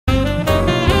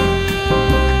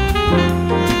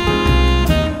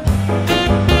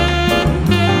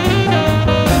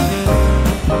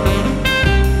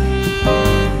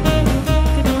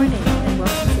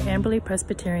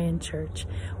Presbyterian Church.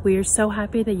 We are so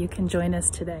happy that you can join us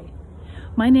today.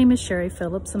 My name is Sherry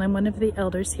Phillips and I'm one of the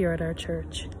elders here at our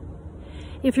church.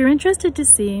 If you're interested to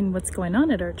seeing what's going on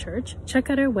at our church, check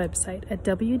out our website at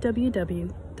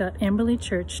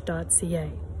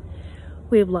www.amberleachurch.ca.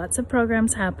 We have lots of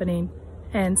programs happening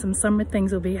and some summer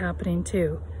things will be happening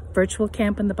too. Virtual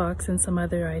Camp in the Box and some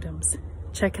other items.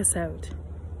 Check us out.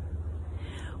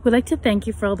 We'd like to thank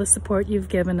you for all the support you've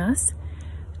given us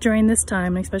during this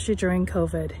time, especially during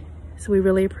COVID. So we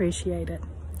really appreciate it.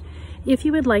 If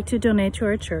you would like to donate to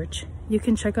our church, you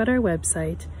can check out our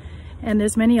website and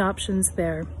there's many options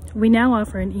there. We now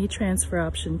offer an e-transfer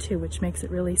option too, which makes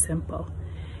it really simple.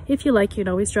 If you like, you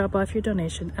can always drop off your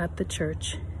donation at the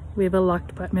church. We have a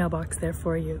locked mailbox there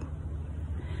for you.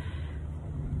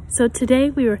 So today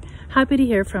we were happy to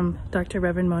hear from Dr.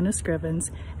 Reverend Mona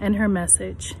Scrivens and her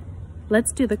message.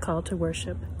 Let's do the call to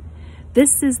worship.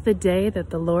 This is the day that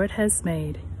the Lord has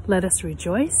made. Let us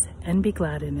rejoice and be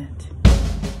glad in it.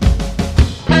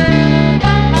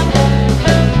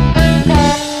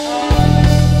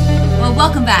 Well,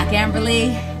 welcome back,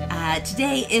 Amberlea.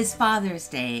 Today is Father's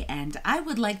Day, and I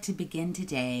would like to begin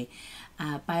today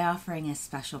by offering a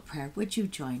special prayer. Would you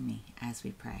join me as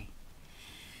we pray?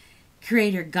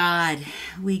 Creator God,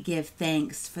 we give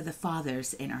thanks for the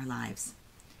fathers in our lives.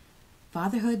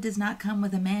 Fatherhood does not come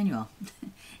with a manual,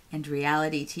 and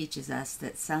reality teaches us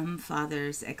that some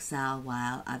fathers excel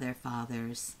while other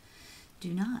fathers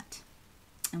do not.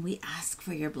 And we ask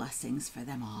for your blessings for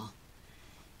them all,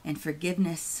 and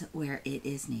forgiveness where it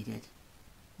is needed.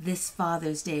 This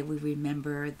Father's Day, we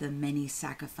remember the many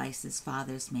sacrifices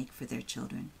fathers make for their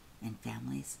children and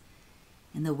families,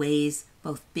 and the ways,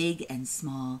 both big and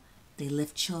small, they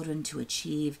lift children to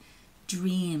achieve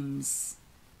dreams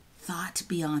thought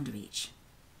beyond reach.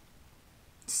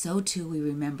 So too we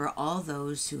remember all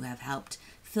those who have helped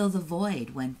fill the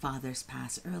void when fathers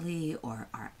pass early or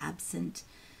are absent.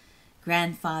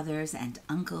 Grandfathers and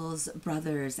uncles,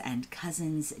 brothers and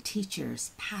cousins,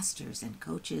 teachers, pastors and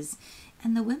coaches,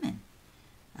 and the women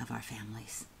of our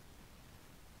families.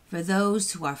 For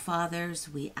those who are fathers,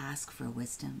 we ask for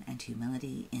wisdom and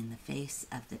humility in the face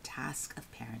of the task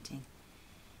of parenting.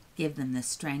 Give them the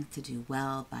strength to do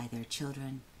well by their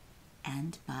children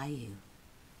and by you.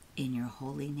 In your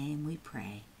holy name we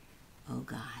pray, O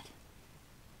God.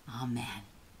 Amen.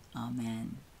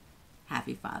 Amen.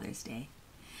 Happy Father's Day.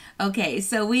 Okay,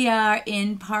 so we are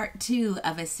in part 2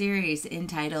 of a series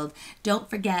entitled, Don't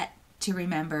Forget to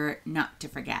Remember Not to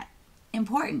Forget.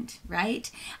 Important,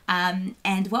 right?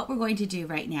 And what we're going to do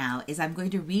right now is I'm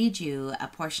going to read you a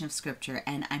portion of scripture,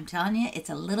 and I'm telling you it's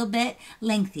a little bit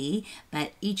lengthy,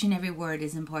 but each and every word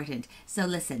is important. So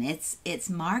listen, it's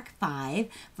Mark 5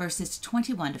 verses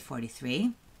 21 to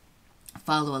 43.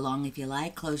 Follow along if you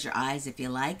like, close your eyes if you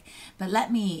like, but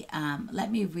let me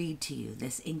read to you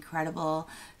this incredible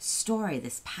story,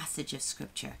 this passage of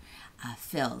scripture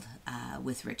filled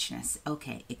with richness.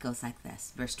 Okay, it goes like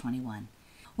this, verse 21.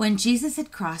 When Jesus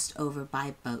had crossed over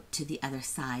by boat to the other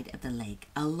side of the lake,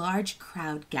 a large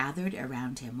crowd gathered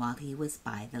around him while he was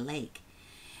by the lake.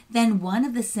 Then one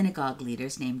of the synagogue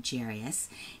leaders named Jairus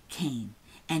came,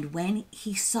 and when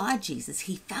he saw Jesus,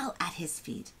 he fell at his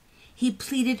feet. He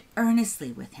pleaded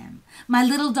earnestly with him, "My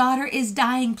little daughter is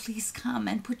dying. Please come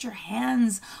and put your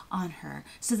hands on her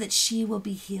so that she will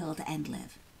be healed and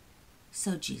live."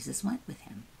 So Jesus went with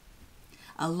him.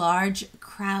 A large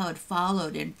crowd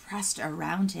followed and pressed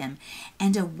around him,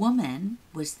 and a woman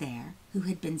was there who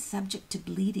had been subject to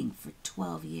bleeding for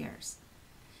 12 years.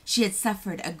 She had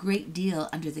suffered a great deal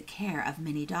under the care of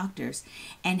many doctors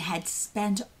and had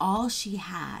spent all she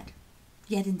had,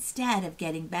 yet instead of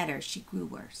getting better, she grew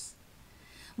worse.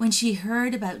 When she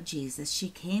heard about Jesus, she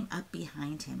came up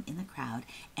behind him in the crowd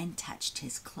and touched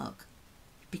his cloak,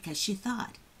 because she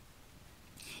thought,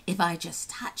 "If I just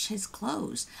touch his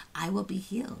clothes, I will be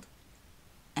healed."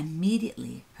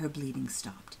 Immediately her bleeding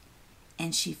stopped,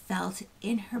 and she felt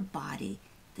in her body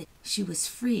that she was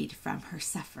freed from her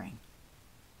suffering.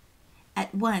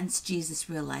 At once Jesus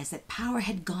realized that power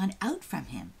had gone out from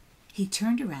him. He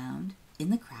turned around in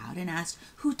the crowd and asked,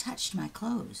 "Who touched my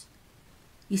clothes?"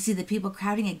 "You see the people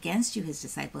crowding against you," his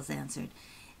disciples answered,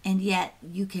 "and yet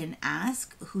you can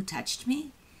ask, 'Who touched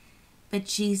me?'" But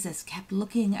Jesus kept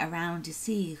looking around to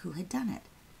see who had done it.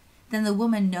 Then the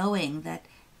woman, knowing that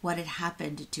what had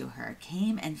happened to her,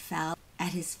 came and fell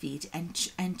at his feet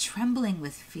and trembling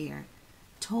with fear,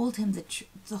 told him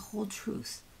the whole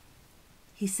truth.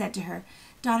 He said to her,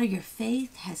 "Daughter, your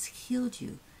faith has healed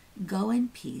you. Go in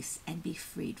peace and be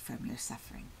freed from your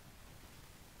suffering."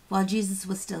 While Jesus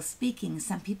was still speaking,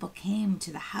 some people came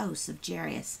to the house of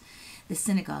Jairus, the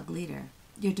synagogue leader.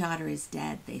 Your daughter is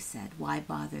dead, they said. Why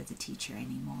bother the teacher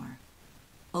anymore?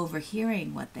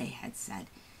 Overhearing what they had said,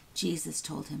 Jesus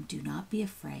told him, do not be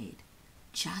afraid,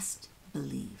 just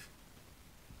believe.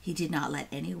 He did not let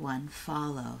anyone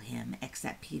follow him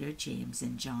except Peter, James,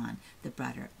 and John, the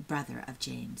brother of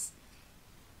James.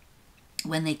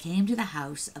 When they came to the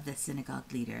house of the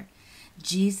synagogue leader,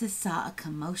 Jesus saw a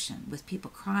commotion with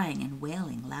people crying and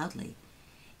wailing loudly.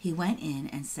 He went in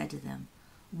and said to them,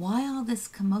 why all this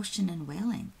commotion and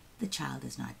wailing? The child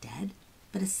is not dead,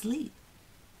 but asleep.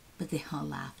 But they all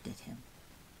laughed at him.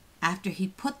 After he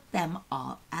put them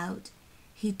all out,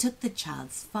 he took the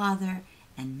child's father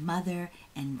and mother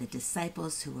and the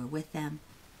disciples who were with them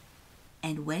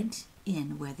and went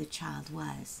in where the child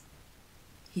was.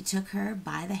 He took her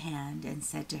by the hand and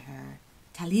said to her,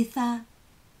 Talitha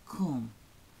cum,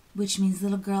 which means,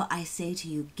 little girl, I say to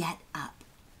you, get up.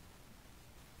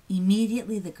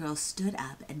 Immediately the girl stood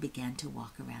up and began to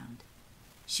walk around.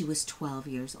 She was 12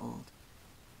 years old.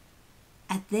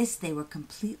 At this they were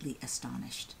completely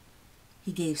astonished.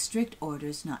 He gave strict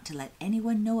orders not to let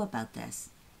anyone know about this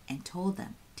and told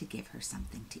them to give her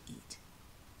something to eat.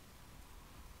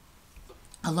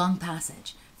 A long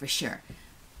passage, for sure,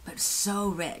 but so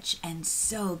rich and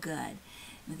so good.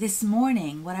 This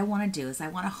morning, what I want to do is I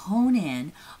want to hone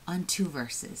in on two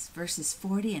verses, verses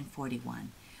 40 and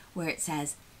 41, where it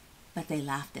says, but they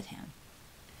laughed at him.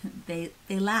 They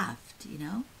laughed, you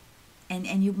know, and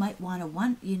you might want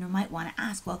to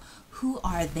ask, well, who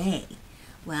are they?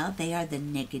 Well, they are the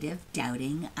negative,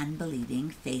 doubting, unbelieving,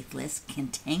 faithless,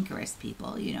 cantankerous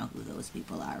people. You know who those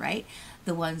people are, right?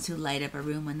 The ones who light up a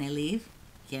room when they leave.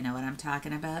 You know what I'm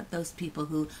talking about? Those people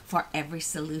who, for every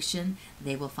solution,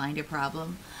 they will find a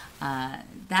problem.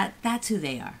 That's who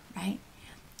they are, right?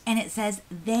 And it says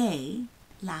they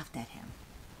laughed at him.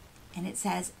 And it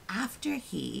says after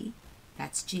he,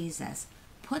 that's Jesus,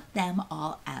 put them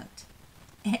all out.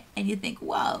 And you think,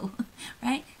 whoa,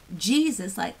 right?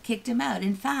 Jesus kicked him out.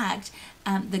 In fact,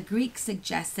 the Greek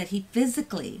suggests that he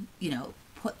physically,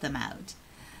 put them out.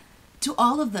 To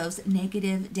all of those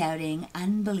negative, doubting,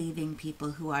 unbelieving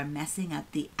people who are messing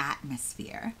up the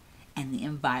atmosphere and the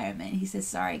environment, he says,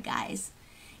 sorry, guys,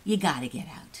 you got to get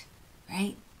out,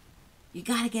 right? You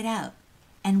got to get out.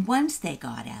 And once they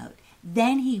got out,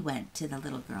 then he went to the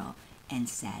little girl and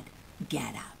said,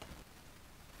 get up.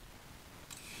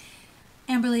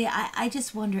 Amberlea, I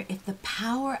just wonder if the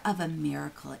power of a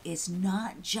miracle is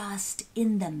not just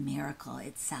in the miracle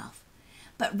itself,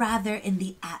 but rather in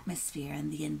the atmosphere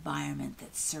and the environment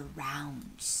that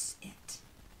surrounds it.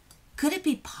 Could it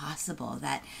be possible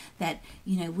that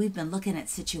we've been looking at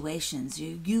situations,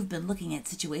 you've been looking at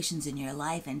situations in your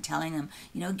life and telling them,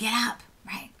 get up,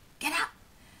 right? Get up.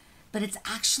 But it's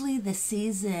actually the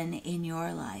season in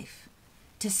your life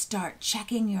to start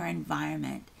checking your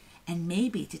environment and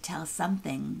maybe to tell some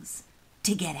things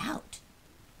to get out.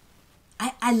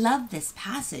 I love this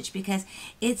passage because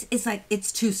it's like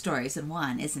it's two stories in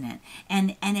one, isn't it?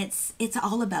 And it's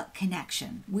all about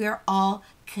connection. We're all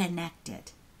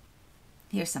connected.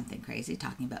 Here's something crazy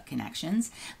talking about connections.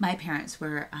 My parents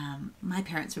were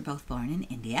both born in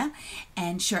India,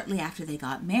 and shortly after they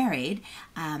got married,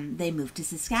 they moved to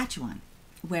Saskatchewan,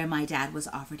 where my dad was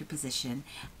offered a position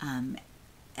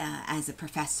as a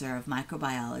professor of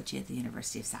microbiology at the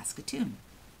University of Saskatoon.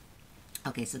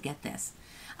 Okay, so get this.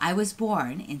 I was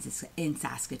born in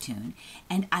Saskatoon,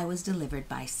 and I was delivered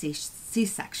by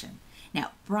C-section.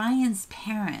 Now, Brian's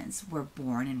parents were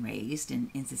born and raised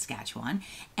in Saskatchewan,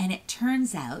 and it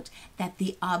turns out that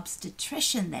the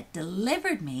obstetrician that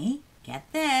delivered me,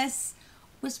 get this,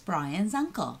 was Brian's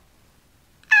uncle.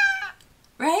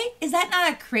 Right? Is that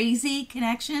not a crazy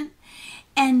connection?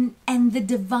 And the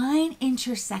divine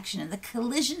intersection and the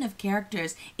collision of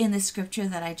characters in the scripture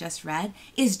that I just read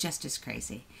is just as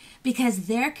crazy, because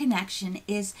their connection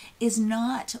is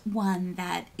not one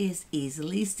that is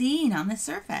easily seen on the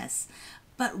surface.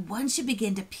 But once you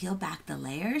begin to peel back the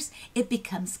layers, it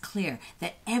becomes clear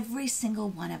that every single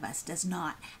one of us does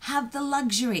not have the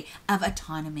luxury of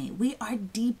autonomy. We are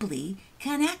deeply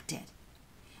connected.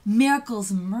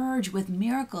 Miracles merge with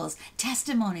miracles.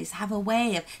 Testimonies have a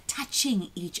way of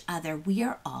touching each other. We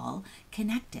are all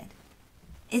connected.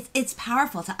 It's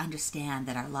powerful to understand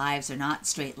that our lives are not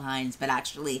straight lines, but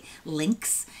actually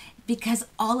links, because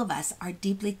all of us are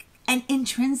deeply and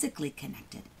intrinsically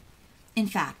connected. In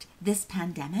fact, this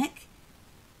pandemic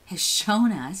has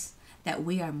shown us that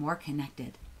we are more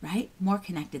connected, right? More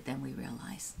connected than we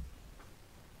realize.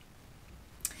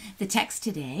 The text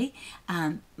today,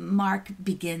 Mark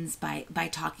begins by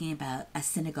talking about a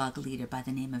synagogue leader by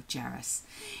the name of Jairus.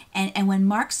 And when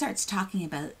Mark starts talking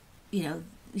about,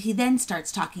 he then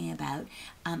starts talking about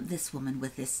this woman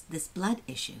with this blood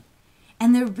issue.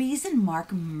 And the reason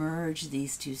Mark merged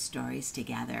these two stories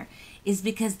together is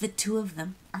because the two of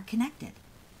them are connected.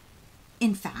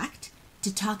 In fact,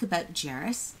 to talk about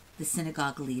Jairus, the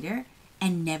synagogue leader,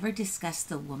 and never discuss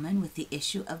the woman with the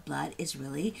issue of blood is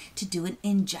really to do an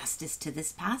injustice to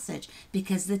this passage,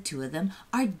 because the two of them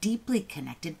are deeply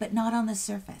connected, but not on the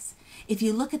surface. If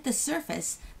you look at the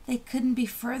surface, they couldn't be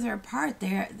further apart.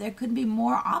 There couldn't be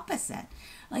more opposite.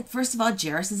 Like, first of all,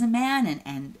 Jairus is a man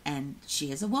and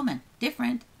she is a woman.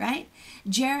 Different, right?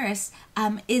 Jairus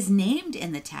is named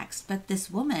in the text, but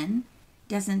this woman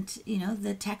doesn't,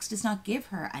 the text does not give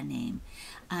her a name.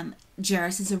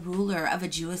 Jairus is a ruler of a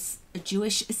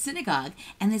Jewish synagogue,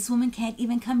 and this woman can't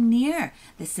even come near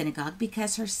the synagogue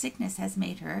because her sickness has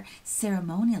made her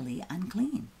ceremonially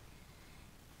unclean.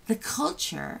 The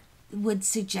culture would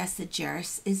suggest that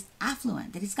Jairus is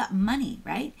affluent, that he's got money,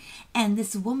 right? And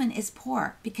this woman is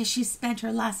poor because she spent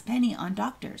her last penny on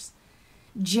doctors.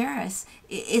 Jairus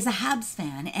is a Habs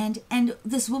fan, and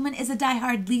this woman is a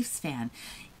diehard Leafs fan,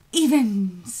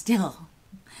 even still.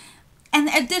 And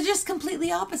they're just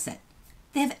completely opposite.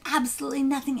 They have absolutely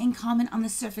nothing in common on the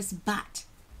surface, but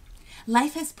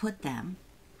life has put them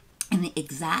in the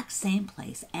exact same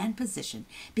place and position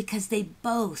because they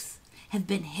both have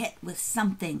been hit with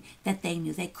something that they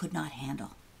knew they could not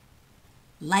handle.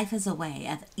 Life has a way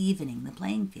of evening the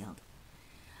playing field.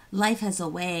 Life has a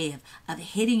way of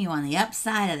hitting you on the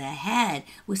upside of the head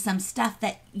with some stuff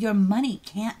that your money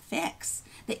can't fix,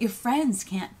 that your friends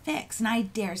can't fix. And I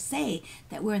dare say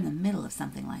that we're in the middle of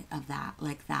something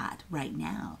like that right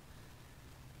now.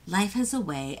 Life has a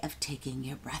way of taking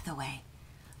your breath away.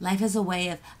 Life has a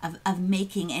way of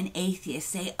making an atheist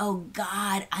say, "Oh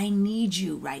God, I need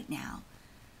you right now."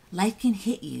 Life can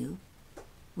hit you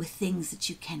with things that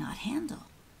you cannot handle.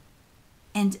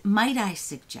 And might I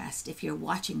suggest, if you're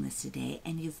watching this today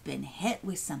and you've been hit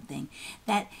with something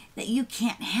that you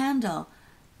can't handle,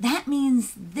 that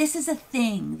means this is a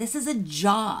thing, this is a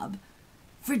job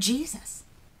for Jesus.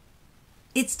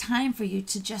 It's time for you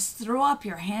to just throw up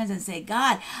your hands and say,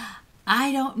 "God,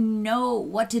 I don't know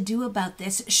what to do about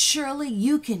this. Surely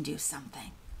you can do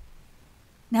something."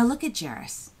 Now look at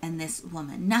Jairus and this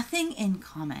woman. Nothing in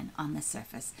common on the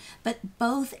surface, but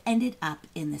both ended up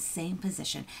in the same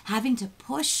position, having to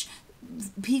push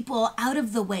people out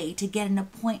of the way to get an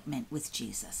appointment with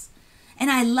Jesus.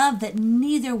 And I love that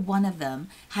neither one of them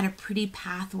had a pretty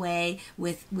pathway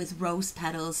with rose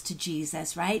petals to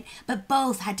Jesus, right? But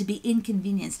both had to be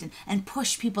inconvenienced and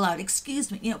push people out.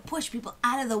 Push people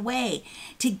out of the way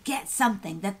to get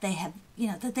something that they have,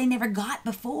 that they never got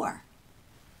before.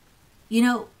 You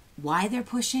know why they're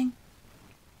pushing?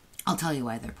 I'll tell you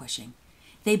why they're pushing.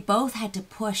 They both had to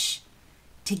push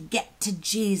to get to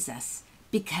Jesus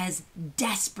because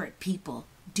desperate people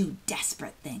do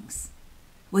desperate things.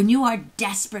 When you are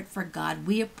desperate for God,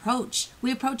 we approach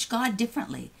God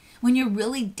differently. When you're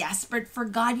really desperate for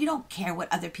God, you don't care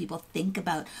what other people think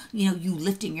about, you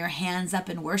lifting your hands up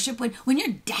in worship. When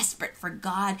you're desperate for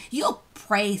God, you'll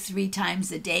pray 3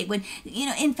 times a day.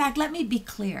 In fact, let me be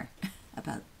clear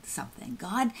about something.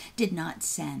 God did not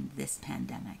send this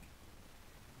pandemic,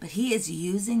 but he is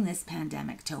using this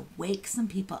pandemic to wake some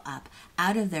people up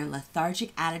out of their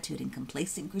lethargic attitude and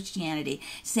complacent Christianity,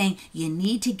 saying, you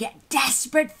need to get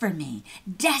desperate for me,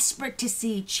 desperate to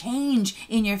see change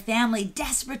in your family,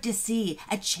 desperate to see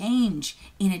a change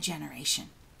in a generation.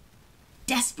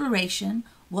 Desperation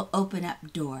will open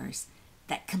up doors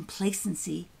that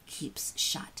complacency keeps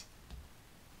shut.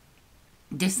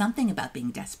 There's something about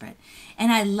being desperate.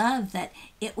 And I love that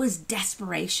it was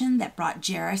desperation that brought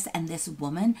Jairus and this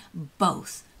woman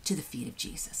both to the feet of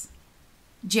Jesus.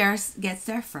 Jairus gets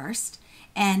there first,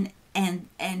 and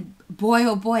boy,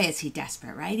 oh boy, is he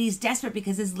desperate, right? He's desperate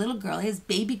because his little girl, his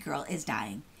baby girl, is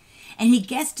dying. And he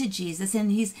gets to Jesus,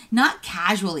 and he's not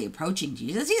casually approaching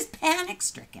Jesus. He's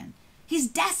panic-stricken. He's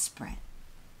desperate.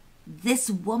 This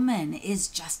woman is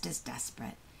just as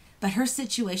desperate. But her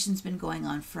situation's been going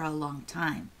on for a long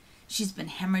time. She's been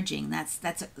hemorrhaging.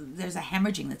 There's a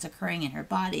hemorrhaging that's occurring in her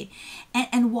body.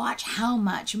 And watch how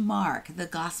much Mark, the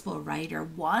gospel writer,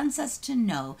 wants us to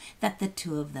know that the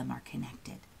two of them are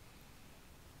connected.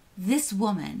 This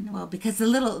woman, because the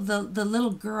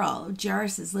little girl,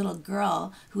 Jairus' little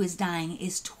girl who is dying,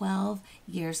 is 12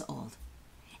 years old.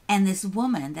 And this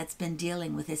woman that's been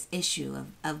dealing with this issue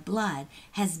of blood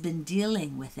has been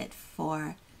dealing with it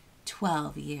for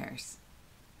 12 years.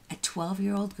 A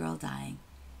 12-year-old girl dying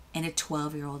and a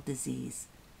 12-year-old disease.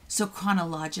 So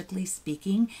chronologically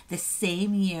speaking, the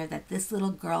same year that this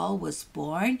little girl was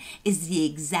born is the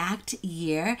exact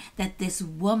year that this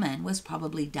woman was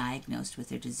probably diagnosed with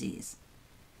her disease.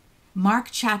 Mark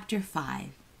chapter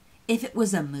 5. If it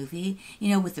was a movie,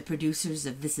 with the producers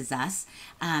of This Is Us,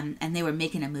 and they were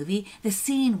making a movie, the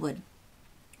scene would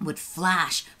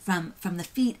flash from the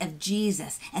feet of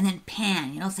Jesus and then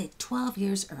pan, say 12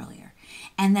 years earlier.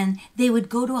 And then they would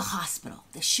go to a hospital.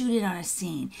 They shoot it on a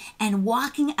scene. And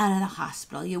walking out of the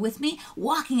hospital, you with me?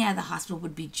 Walking out of the hospital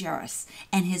would be Jairus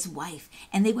and his wife.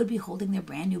 And they would be holding their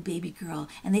brand new baby girl.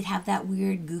 And they'd have that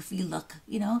weird, goofy look,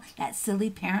 that silly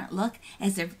parent look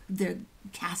as they're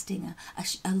casting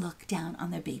a look down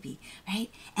on their baby, right?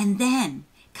 And then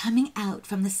coming out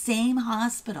from the same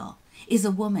hospital is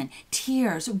a woman,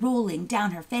 tears rolling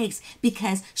down her face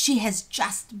because she has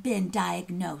just been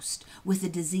diagnosed with a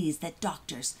disease that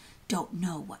doctors don't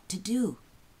know what to do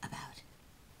about.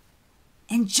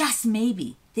 And just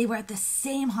maybe they were at the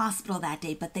same hospital that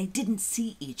day, but they didn't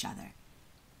see each other.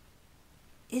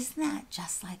 Isn't that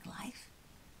just like life?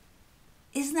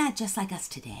 Isn't that just like us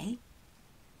today?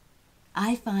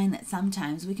 I find that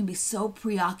sometimes we can be so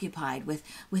preoccupied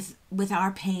with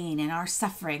our pain and our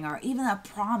suffering, or even a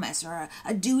promise or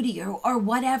a duty or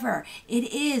whatever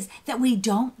it is, that we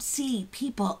don't see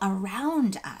people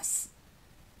around us.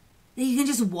 That you can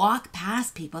just walk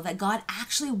past people that God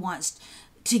actually wants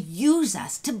to use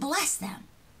us to bless them.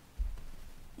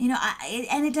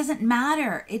 And it doesn't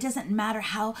matter. It doesn't matter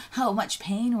how much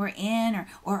pain we're in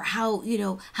or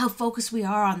how focused we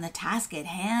are on the task at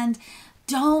hand.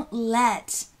 Don't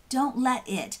let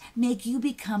it make you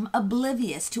become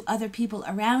oblivious to other people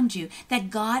around you, that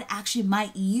God actually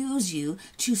might use you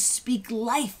to speak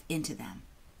life into them.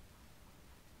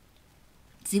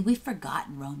 See, we've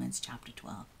forgotten Romans chapter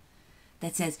 12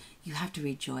 that says you have to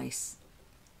rejoice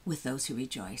with those who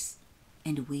rejoice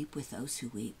and weep with those who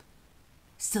weep.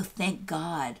 So thank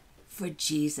God for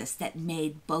Jesus that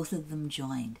made both of them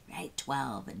joined, right?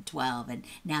 12 and 12, and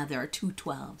now there are 2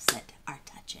 12s that are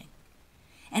touching.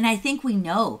 And I think we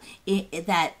know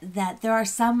that there are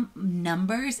some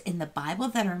numbers in the Bible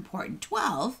that are important.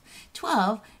 12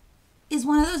 is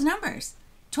one of those numbers.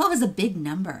 12 is a big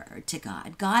number to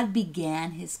God. God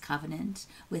began his covenant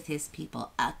with his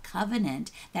people, a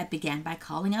covenant that began by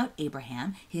calling out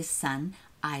Abraham, his son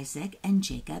Isaac, and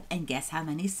Jacob. And guess how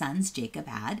many sons Jacob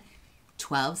had?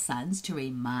 12 sons, to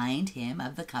remind him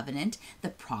of the covenant, the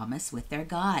promise with their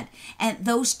God. And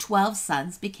those 12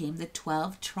 sons became the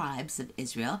 12 tribes of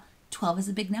Israel. 12 is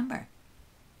a big number.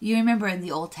 You remember in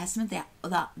the Old Testament,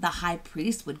 the high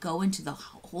priest would go into the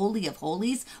Holy of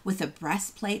Holies with a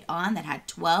breastplate on that had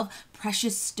 12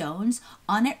 precious stones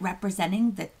on it,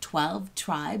 representing the 12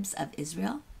 tribes of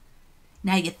Israel.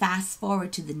 Now you fast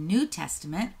forward to the New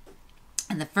Testament,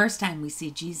 and the first time we see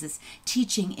Jesus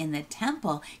teaching in the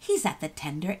temple, he's at the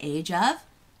tender age of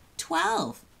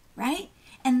 12, right?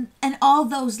 And all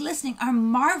those listening are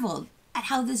marveled at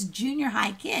how this junior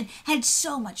high kid had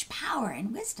so much power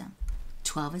and wisdom.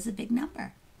 12 is a big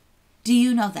number. Do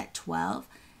you know that 12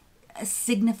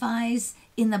 signifies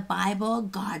in the Bible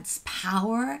God's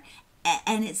power,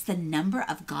 and it's the number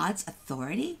of God's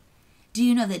authority? Do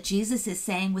you know that Jesus is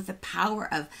saying, with the power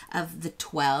of the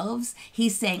 12s,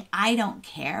 he's saying, I don't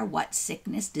care what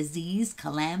sickness, disease,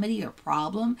 calamity, or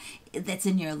problem that's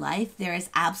in your life. There is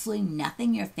absolutely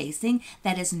nothing you're facing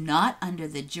that is not under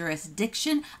the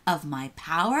jurisdiction of my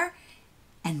power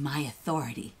and my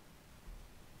authority.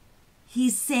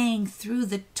 He's saying through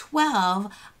the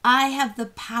 12, I have the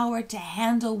power to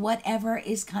handle whatever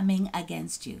is coming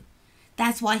against you.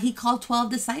 That's why he called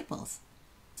 12 disciples.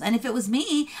 And if it was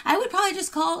me, I would probably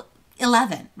just call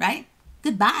 11, right?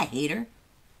 Goodbye, hater,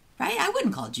 right? I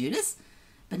wouldn't call Judas,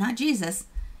 but not Jesus.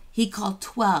 He called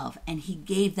 12, and he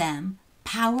gave them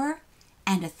power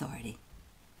and authority.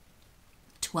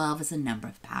 12 is a number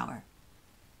of power.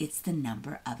 It's the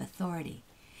number of authority.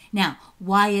 Now,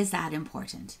 why is that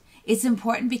important? It's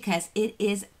important because it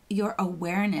is your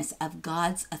awareness of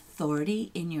God's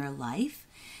authority in your life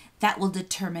that will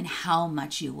determine how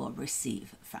much you will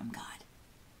receive from God.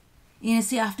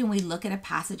 See, often we look at a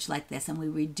passage like this and we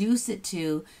reduce it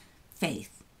to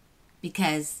faith,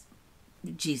 because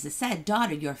Jesus said,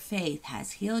 daughter, your faith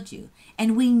has healed you.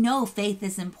 And we know faith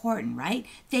is important, right?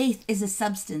 Faith is a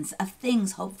substance of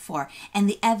things hoped for and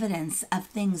the evidence of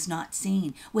things not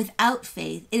seen. Without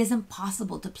faith, it is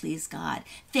impossible to please God.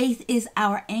 Faith is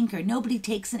our anchor. Nobody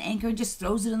takes an anchor and just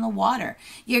throws it in the water.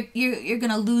 You're going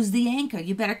to lose the anchor.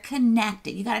 You better connect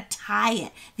it. You got to tie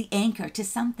it, the anchor, to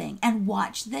something. And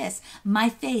watch this. My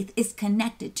faith is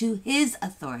connected to his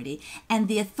authority and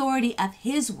the authority of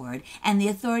his word and the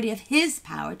authority of his his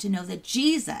power to know that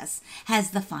Jesus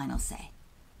has the final say.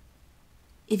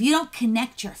 If you don't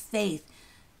connect your faith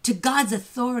to God's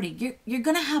authority, you're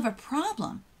going to have a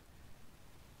problem.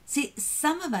 See,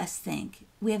 some of us think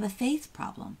we have a faith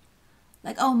problem.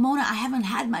 Like, oh, Mona, I haven't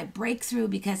had my breakthrough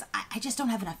because I just don't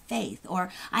have enough faith. Or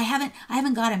I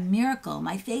haven't got a miracle.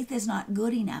 My faith is not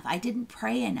good enough. I didn't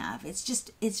pray enough. It's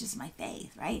just my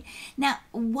faith, right? Now,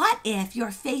 what if your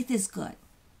faith is good?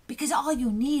 Because all you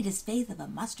need is faith of a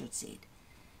mustard seed.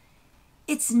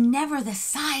 It's never the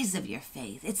size of your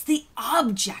faith. It's the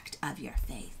object of your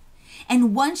faith.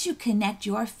 And once you connect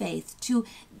your faith to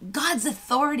God's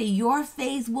authority, your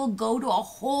faith will go to a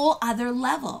whole other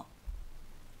level.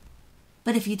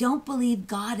 But if you don't believe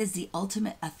God is the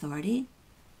ultimate authority,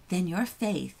 then your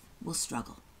faith will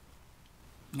struggle.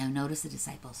 Now notice the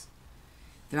disciples.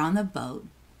 They're on the boat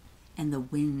and the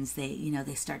winds, they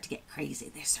start to get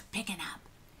crazy. They start picking up.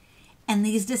 And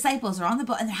these disciples are on the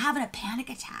boat and they're having a panic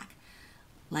attack,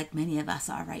 like many of us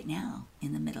are right now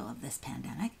in the middle of this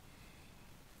pandemic.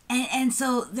 And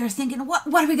so they're thinking, what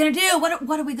are we going to do?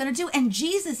 What are we going to do? And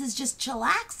Jesus is just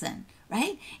chillaxing,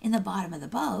 right, in the bottom of the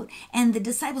boat. And the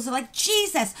disciples are like,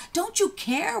 Jesus, don't you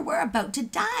care? We're about to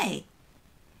die.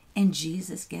 And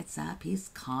Jesus gets up. He's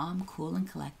calm, cool, and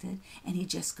collected. And he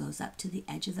just goes up to the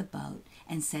edge of the boat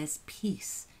and says,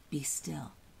 peace, be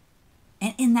still.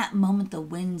 And in that moment, the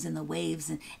winds and the waves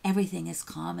and everything is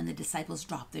calm, and the disciples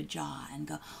drop their jaw and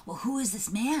go, well, who is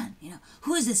this man?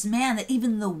 Who is this man that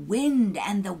even the wind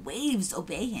and the waves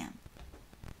obey him?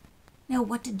 Now,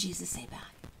 what did Jesus say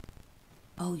back?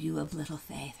 Oh, you of little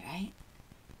faith, right?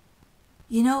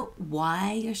 You know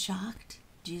why you're shocked?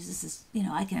 Jesus is,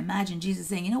 I can imagine Jesus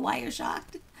saying, you know why you're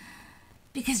shocked?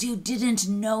 Because you didn't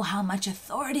know how much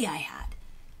authority I had.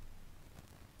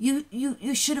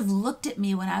 You should have looked at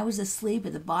me when I was asleep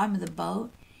at the bottom of the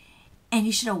boat, and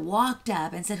you should have walked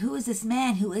up and said, who is this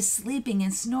man who is sleeping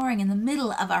and snoring in the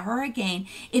middle of a hurricane?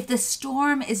 If the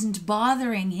storm isn't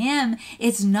bothering him,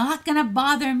 it's not going to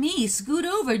bother me. Scoot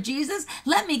over, Jesus.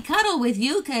 Let me cuddle with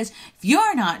you, because if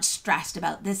you're not stressed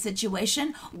about this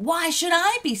situation, why should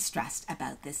I be stressed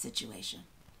about this situation?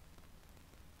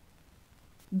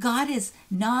 God is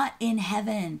not in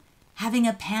heaven having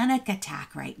a panic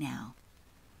attack right now.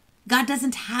 God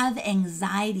doesn't have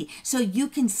anxiety, so you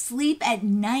can sleep at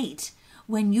night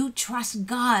when you trust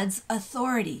God's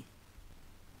authority.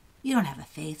 You don't have a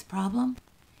faith problem.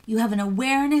 You have an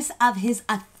awareness of his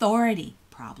authority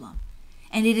problem.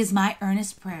 And it is my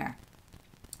earnest prayer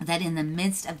that in the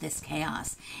midst of this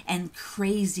chaos and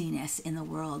craziness in the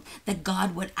world, that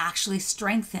God would actually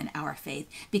strengthen our faith,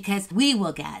 because we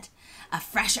will get a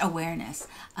fresh awareness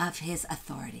of his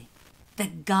authority.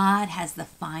 That God has the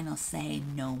final say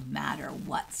no matter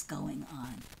what's going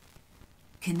on.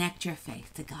 Connect your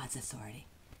faith to God's authority.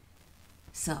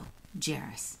 So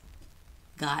Jairus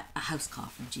got a house call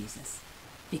from Jesus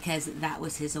because that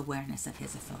was his awareness of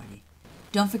his authority.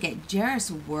 Don't forget, Jairus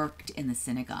worked in the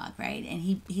synagogue, right?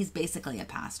 And he's basically a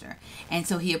pastor. And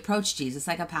so he approached Jesus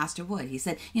like a pastor would. He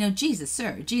said, Jesus,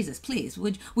 sir, Jesus, please,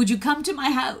 would you come to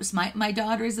my house? My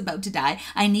daughter is about to die.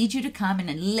 I need you to come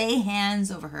and lay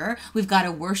hands over her. We've got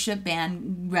a worship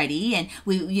band ready, and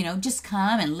we, just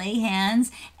come and lay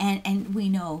hands, and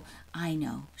I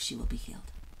know she will be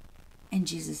healed. And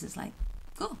Jesus is like,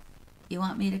 cool. You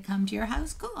want me to come to your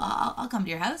house? Cool, I'll come to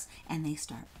your house. And they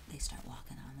start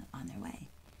walking on their way.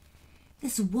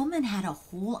 This woman had a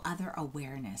whole other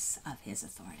awareness of his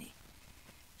authority.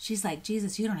 She's like,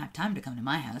 Jesus, you don't have time to come to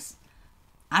my house.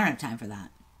 I don't have time for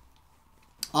that.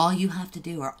 All you have to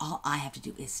do, or all I have to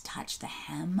do, is touch the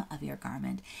hem of your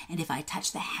garment. And if I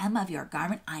touch the hem of your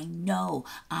garment, I know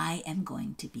I am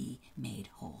going to be made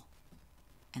whole.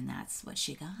 And that's what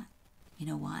she got. You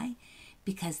know why?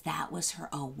 Because that was her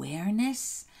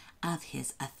awareness of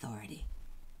his authority.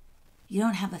 You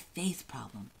don't have a faith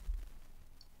problem.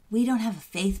 We don't have a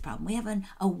faith problem. We have an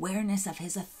awareness of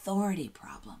his authority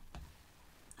problem.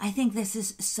 I think this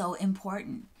is so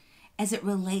important as it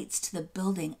relates to the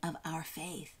building of our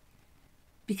faith.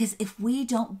 Because if we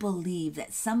don't believe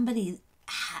that somebody's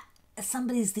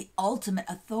the ultimate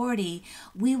authority,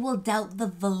 we will doubt the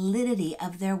validity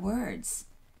of their words.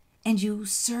 And you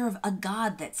serve a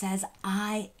God that says,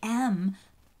 I am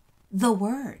the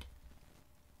Word.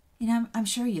 I'm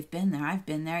sure you've been there. I've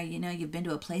been there. You've been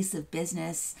to a place of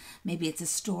business. Maybe it's a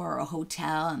store or a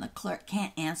hotel, and the clerk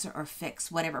can't answer or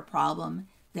fix whatever problem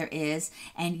there is.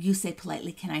 And you say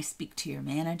politely, can I speak to your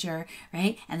manager,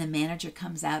 right? And the manager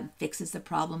comes out and fixes the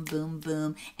problem, boom,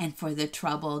 boom. And for the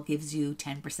trouble, gives you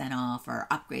 10% off or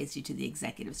upgrades you to the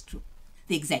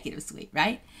executive suite,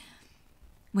 right?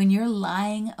 When you're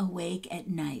lying awake at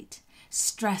night,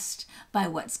 stressed by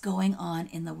what's going on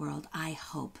in the world, I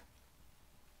hope,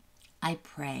 I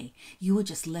pray you will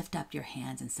just lift up your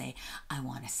hands and say, I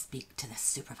want to speak to the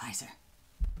supervisor.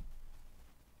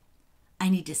 I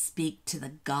need to speak to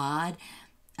the God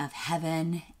of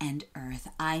heaven and earth.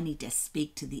 I need to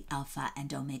speak to the Alpha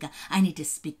and Omega. I need to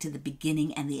speak to the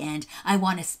beginning and the end. I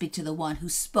want to speak to the one who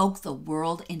spoke the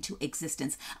world into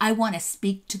existence. I want to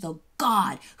speak to the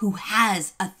God who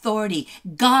has authority.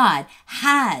 God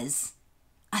has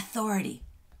authority.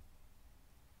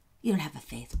 You don't have a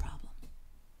faith problem.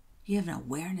 You have an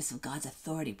awareness of God's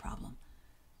authority problem.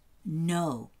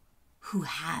 Know who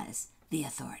has the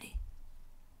authority.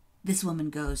 This woman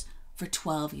goes, for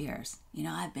 12 years. You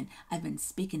know, I've been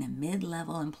speaking to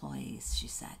mid-level employees, she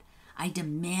said. I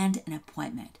demand an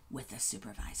appointment with the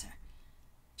supervisor.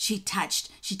 She touched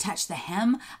the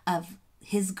hem of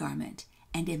his garment,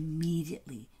 and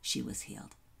immediately she was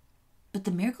healed. But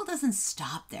the miracle doesn't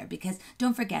stop there, because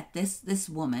don't forget, this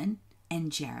woman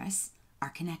and Jairus are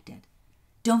connected.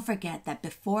 Don't forget that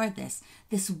before this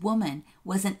woman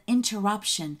was an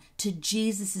interruption to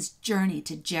Jesus' journey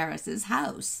to Jairus'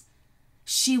 house.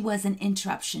 She was an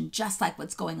interruption, just like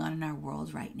what's going on in our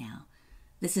world right now.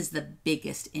 This is the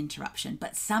biggest interruption.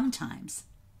 But sometimes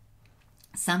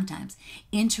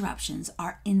interruptions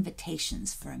are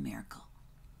invitations for a miracle.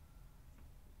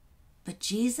 But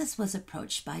Jesus was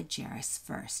approached by Jairus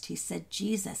first. He said,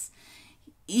 Jesus,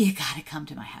 you got to come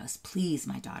to my house. Please,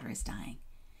 my daughter is dying.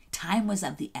 Time was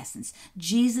of the essence.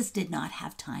 Jesus did not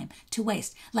have time to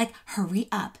waste. Like, hurry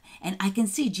up. And I can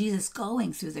see Jesus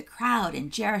going through the crowd,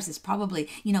 and Jairus is probably,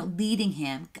 leading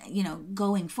him,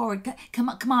 going forward. Come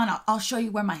on, I'll show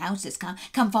you where my house is.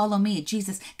 Come follow me.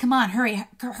 Jesus, come on,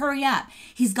 hurry up.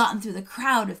 He's gotten through the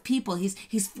crowd of people.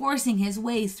 He's forcing his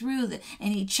way through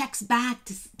and he checks back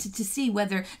to see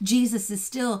whether Jesus is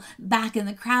still back in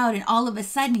the crowd. And all of a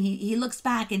sudden he looks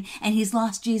back and he's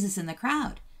lost Jesus in the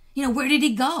crowd. Where did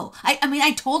he go?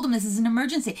 I told him this is an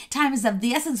emergency. Time is of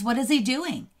the essence. What is he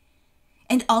doing?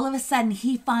 And all of a sudden,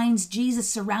 he finds Jesus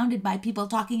surrounded by people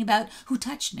talking about who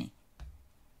touched me.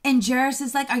 And Jairus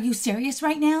is like, are you serious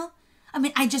right now?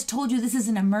 I just told you this is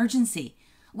an emergency.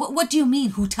 What do you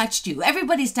mean, who touched you?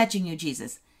 Everybody's touching you,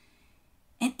 Jesus.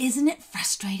 And isn't it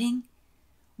frustrating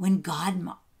when God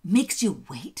makes you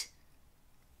wait?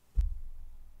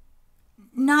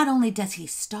 Not only does he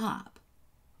stop,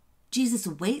 Jesus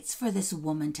waits for this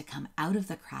woman to come out of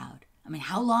the crowd.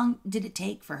 How long did it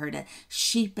take for her to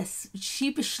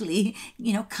sheepishly,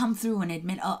 come through and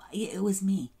admit, oh, it was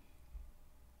me?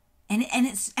 And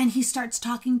he starts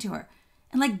talking to her.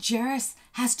 And like Jairus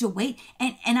has to wait.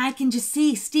 And I can just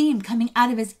see steam coming out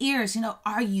of his ears.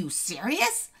 Are you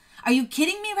serious? Are you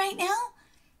kidding me right now?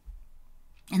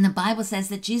 And the Bible says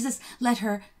that Jesus let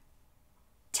her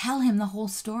tell him the whole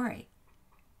story.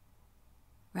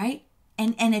 Right?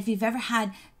 And if you've ever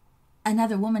had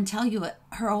another woman tell you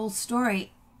her whole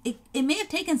story, it may have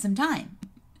taken some time.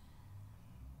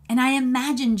 And I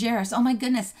imagine Jairus, oh my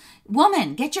goodness,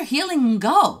 woman, get your healing and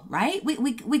go, right?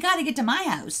 We got to get to my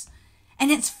house. And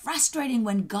it's frustrating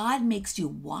when God makes you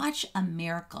watch a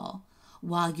miracle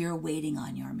while you're waiting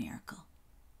on your miracle.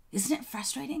 Isn't it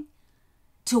frustrating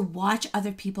to watch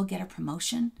other people get a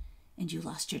promotion and you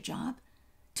lost your job?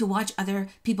 To watch other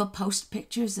people post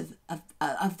pictures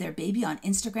of their baby on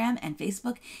Instagram and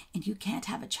Facebook, and you can't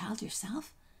have a child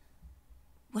yourself?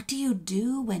 What do you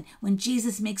do when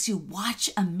Jesus makes you watch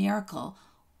a miracle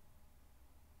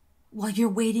while you're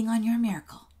waiting on your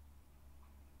miracle?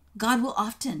 God will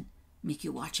often make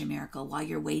you watch a miracle while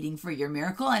you're waiting for your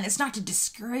miracle, and it's not to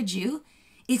discourage you.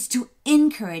 It's to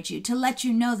encourage you, to let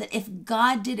you know that if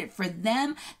God did it for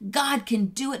them, God can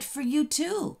do it for you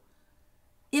too.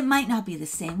 It might not be the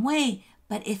same way,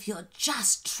 but if you'll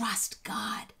just trust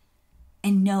God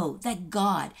and know that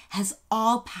God has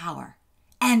all power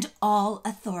and all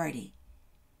authority.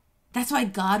 That's why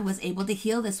God was able to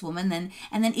heal this woman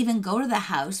and then even go to the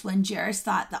house when Jairus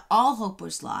thought that all hope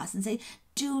was lost and say,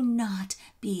 do not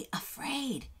be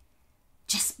afraid.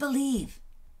 Just believe.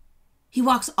 He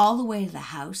walks all the way to the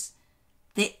house.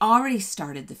 They already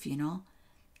started the funeral.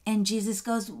 And Jesus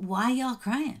goes, why y'all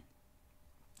crying?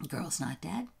 The girl's not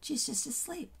dead. She's just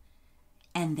asleep.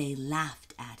 And they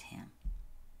laughed at him.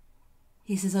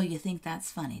 He says, oh, you think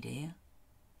that's funny, do you?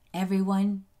 Every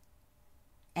one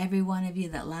of you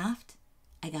that laughed,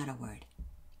 I got a word.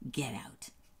 Get out.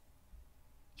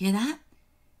 Hear that?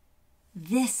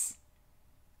 This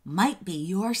might be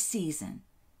your season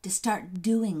to start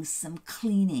doing some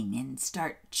cleaning and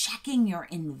start checking your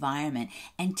environment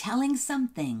and telling some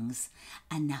things,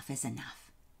 enough is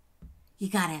enough. You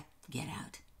got to get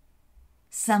out.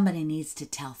 Somebody needs to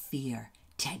tell fear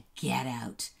to get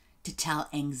out. to tell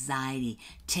anxiety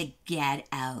to get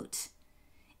out.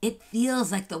 It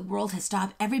feels like the world has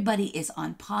stopped. Everybody is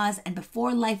on pause, and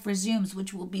before life resumes,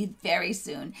 which will be very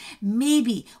soon,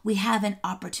 maybe we have an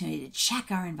opportunity to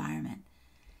check our environment.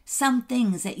 Some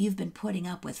things that you've been putting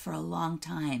up with for a long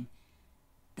time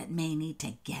that may need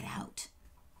to get out.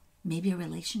 Maybe a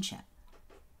relationship,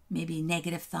 maybe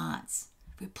negative thoughts.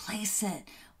 Replace it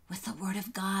with the Word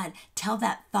of God. Tell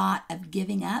that thought of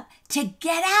giving up to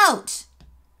get out.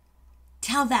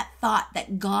 Tell that thought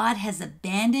that God has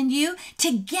abandoned you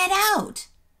to get out.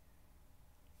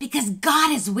 Because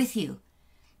God is with you.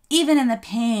 Even in the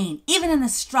pain, even in the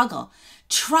struggle,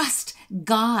 trust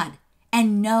God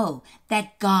and know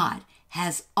that God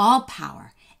has all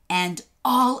power and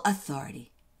all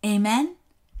authority. Amen?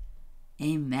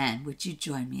 Amen. Would you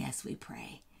join me as we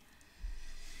pray?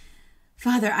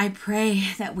 Father, I pray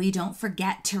that we don't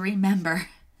forget to remember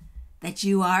that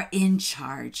you are in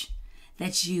charge,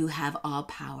 that you have all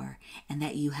power, and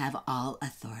that you have all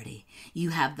authority. You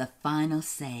have the final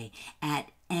say, and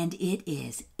it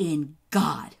is in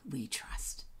God we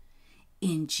trust.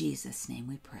 In Jesus' name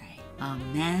we pray.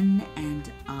 Amen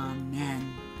and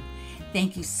amen.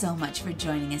 Thank you so much for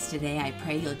joining us today. I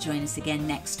pray you'll join us again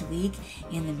next week.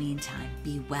 In the meantime,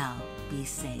 be well, be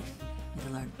safe. May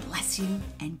the Lord bless you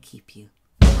and keep you.